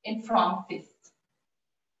 in front fist.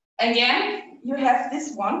 Again, you have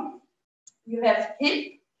this one. You have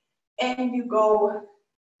hip, and you go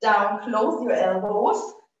down, close your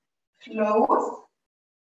elbows, close,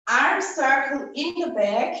 arm circle in the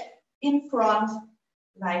back, in front,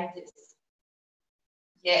 like this.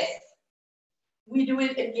 Yes. We do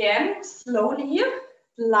it again, slowly.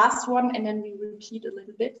 The last one, and then we repeat a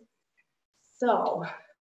little bit. So,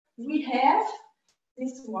 we have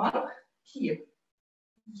this one here.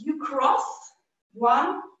 You cross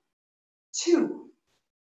 1, 2,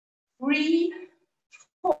 3,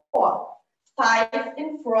 4, 5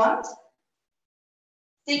 in front,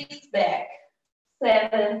 6 back,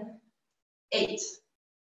 7, 8.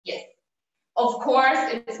 Yes. Of course,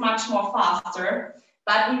 it's much more faster,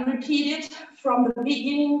 but we repeat it from the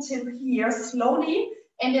beginning till here slowly,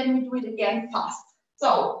 and then we do it again fast.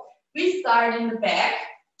 So we start in the back.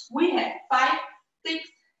 We have 5, 6,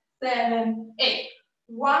 7, 8.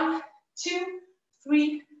 1, 2,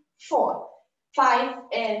 3, 4, 5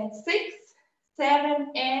 and 6,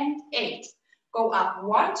 7 and 8. Go up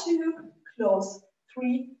 1, 2, close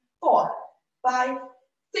 3, 4, 5,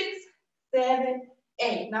 6, 7,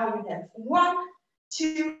 8. Now you have 1,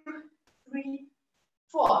 2, 3,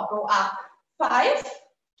 4. Go up 5,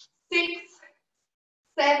 6,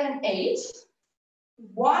 7, 8.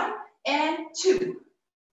 1 and 2,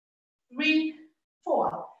 3,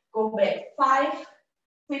 4. Go back 5,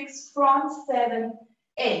 6 front, 7,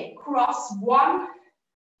 8. Cross 1,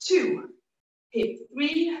 2. Hip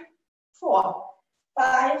 3, 4,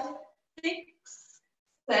 5, 6,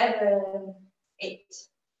 7, 8.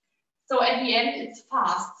 So at the end it's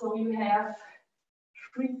fast. So you have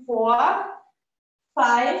 3, 4,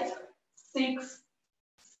 5, 6,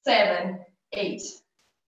 7, 8.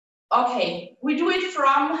 Okay, we do it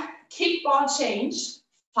from kickball change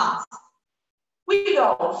fast. We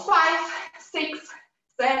go 5, 6,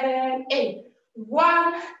 7, 8.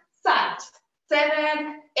 1 side,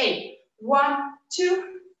 7, 8. 1,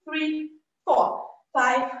 2, 3, 4,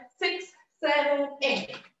 5, 6, 7,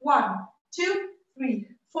 8. 1, 2, 3,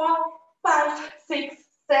 4, 5, 6,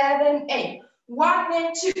 7, 8. 1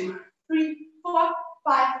 and 2, 3, 4,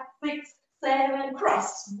 5, 6, 7,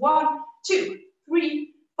 cross. 1, 2,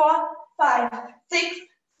 3, 4, 5, 6,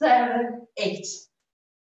 7, 8.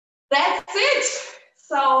 That's it.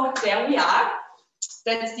 So there we are.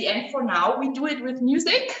 That's the end for now. We do it with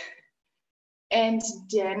music and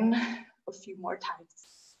then a few more times.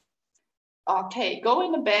 Okay, go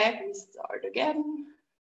in the back. We start again.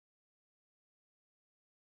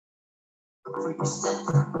 For yourself,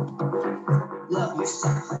 love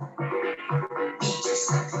yourself, beat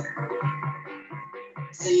yourself,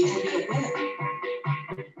 so you can be a winner.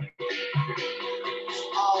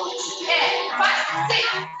 All together. 5, 6,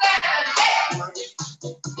 7,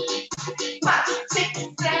 8. 5, 6,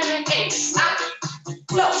 7, 8. Up,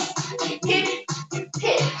 close, hit,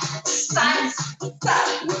 side,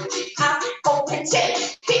 side, up, open,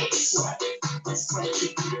 change, hit, sweat,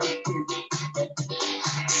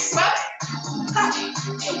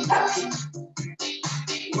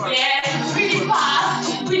 Yes, really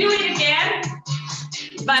fast. We do it again,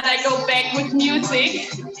 but I go back with music.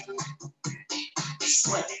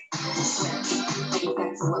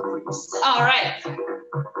 All right.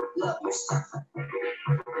 Love yourself,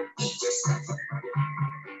 beat yourself,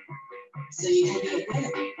 so you can be a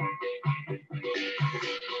winner.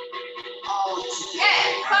 All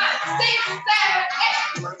together. 5, 6, 7,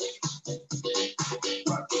 8. Work it.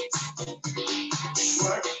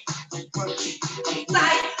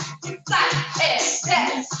 Side, yes,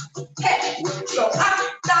 head, go up,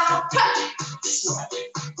 down, touch,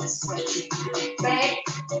 back,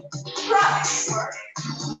 cross,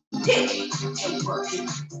 hit,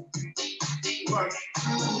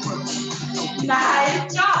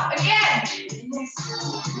 nice job, again,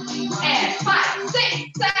 and 5, 6,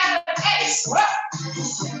 7, 8, work.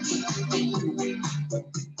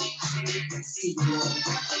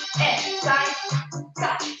 And side,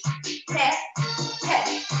 head,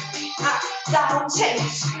 up, down,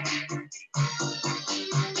 change.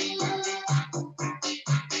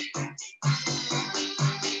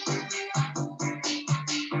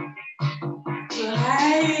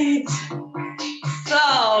 Right. So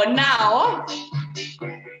now,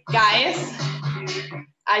 guys,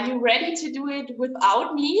 are you ready to do it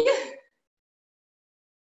without me?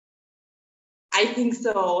 I think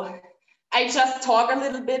so. I just talk a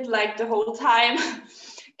little bit like the whole time,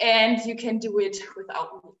 and you can do it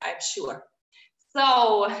without me, I'm sure.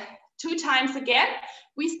 So 2 times again,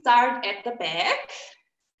 we start at the back.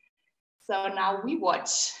 So now we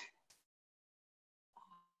watch.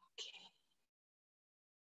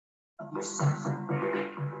 Love yourself,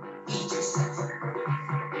 beat yourself,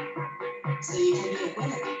 so you can be a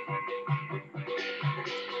winner.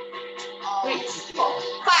 3, 4,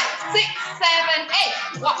 5, 6, 7,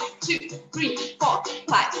 8. 1, 2, 3, 4,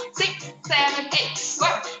 5, 6, 7, 8.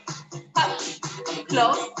 Work. Up,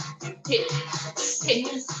 close, hit,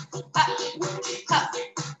 up, up, up, up.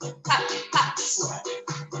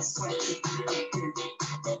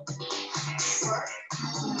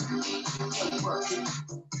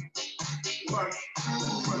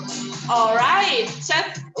 All right,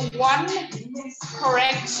 just one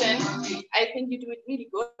correction. I think you do it really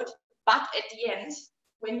good, but at the end,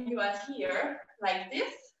 when you are here like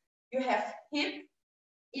this, you have hip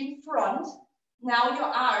in front. Now your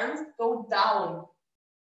arms go down.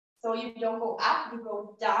 So you don't go up, you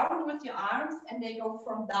go down with your arms and they go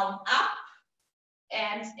from down up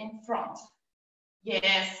and in front.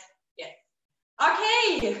 Yes, yes.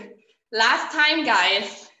 Okay, last time,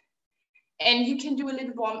 guys. And you can do a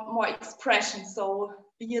little more expression. So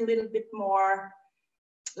be a little bit more,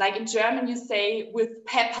 like in German, you say with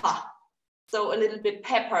pepper. So a little bit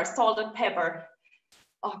pepper, salt and pepper.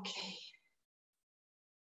 Okay.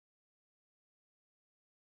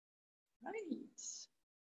 Right.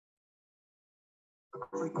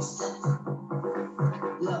 For yourself,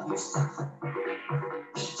 love yourself,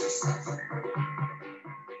 beat yourself,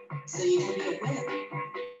 so you can be a winner.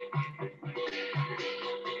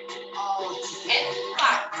 All together.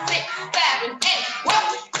 5, 6, 7, 8. Whoa.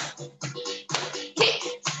 Kick,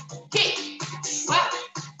 whoa.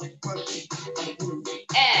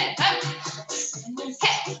 And up.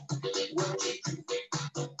 Head.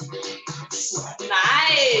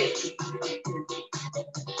 Nice.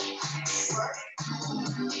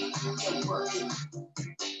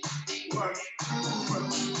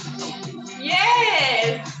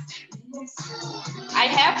 Yes. I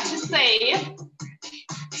have to say,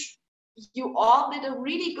 you all did a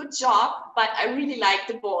really good job, but I really like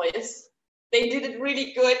the boys. They did it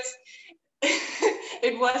really good.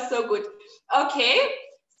 It was so good. Okay,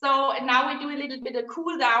 so now we do a little bit of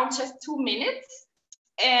cool down, just 2 minutes,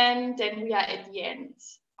 and then we are at the end.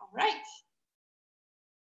 All right.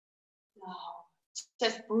 Now,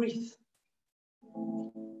 just breathe.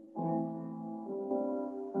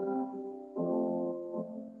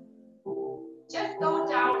 Just go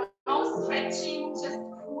down, no stretching, just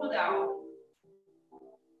cool down.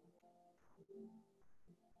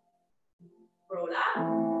 Roll up.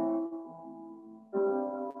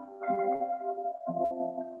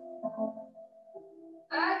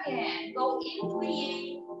 Again, go in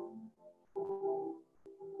plie.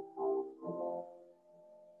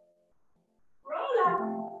 Roll up.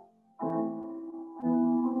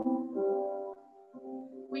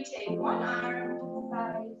 We take one arm to the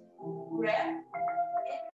side, grab,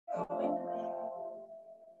 and go in the back.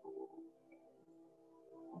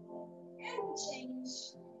 And change.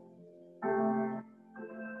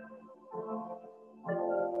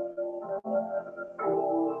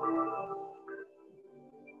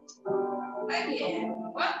 Again,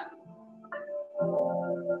 one.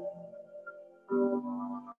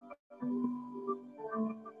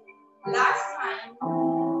 Last time.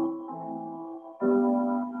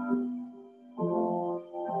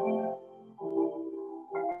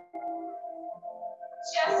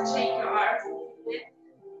 Just shake your arms a little bit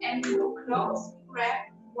and go close. Grab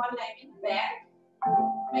one leg in the back.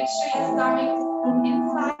 Make sure your stomach is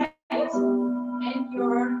inside and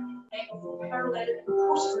your legs parallel and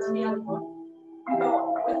push to the other one. Go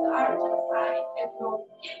with the arm to the side and go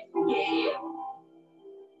in plie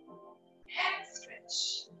and stretch.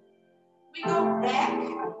 We go back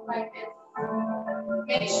like this.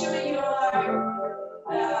 Make sure your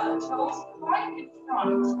toes point in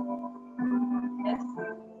front. Yes.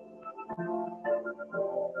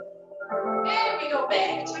 And we go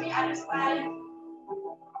back to the other side.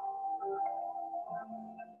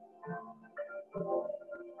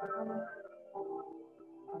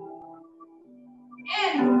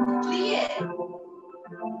 And plie.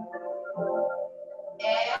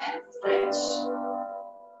 And stretch.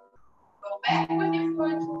 Go back with your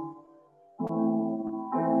foot.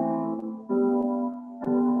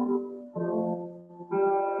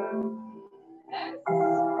 Yes.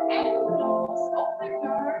 And close. Open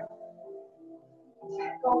your.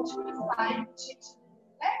 Go to the side, change the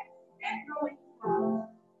leg, and go in front.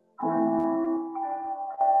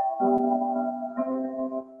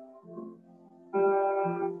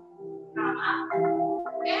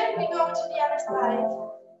 And we go to the other side.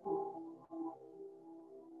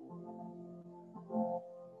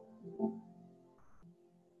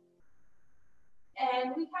 And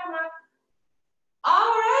we come up.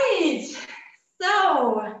 All right. So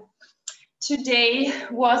today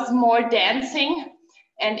was more dancing,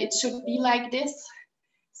 and it should be like this.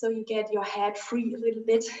 So you get your head free a little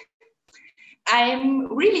bit.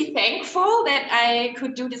 I'm really thankful that I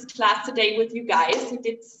could do this class today with you guys. You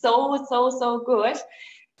did so good.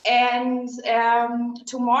 And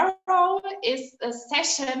tomorrow is a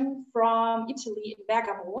session from Italy in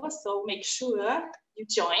Bergamo, so make sure you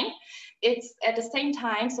join. It's at the same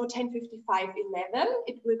time, so 10:55, 11.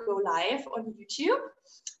 It will go live on YouTube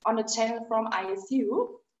on the channel from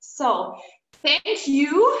ISU. So thank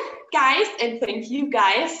you guys, and thank you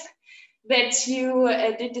guys that you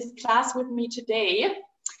did this class with me today.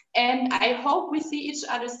 And I hope we see each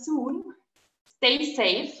other soon. Stay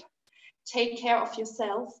safe, take care of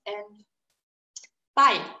yourselves, and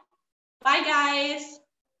bye. Bye, guys.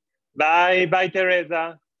 Bye, bye,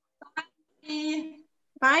 Teresa. Bye.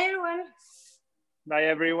 Bye, everyone. Bye,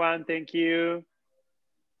 everyone. Thank you.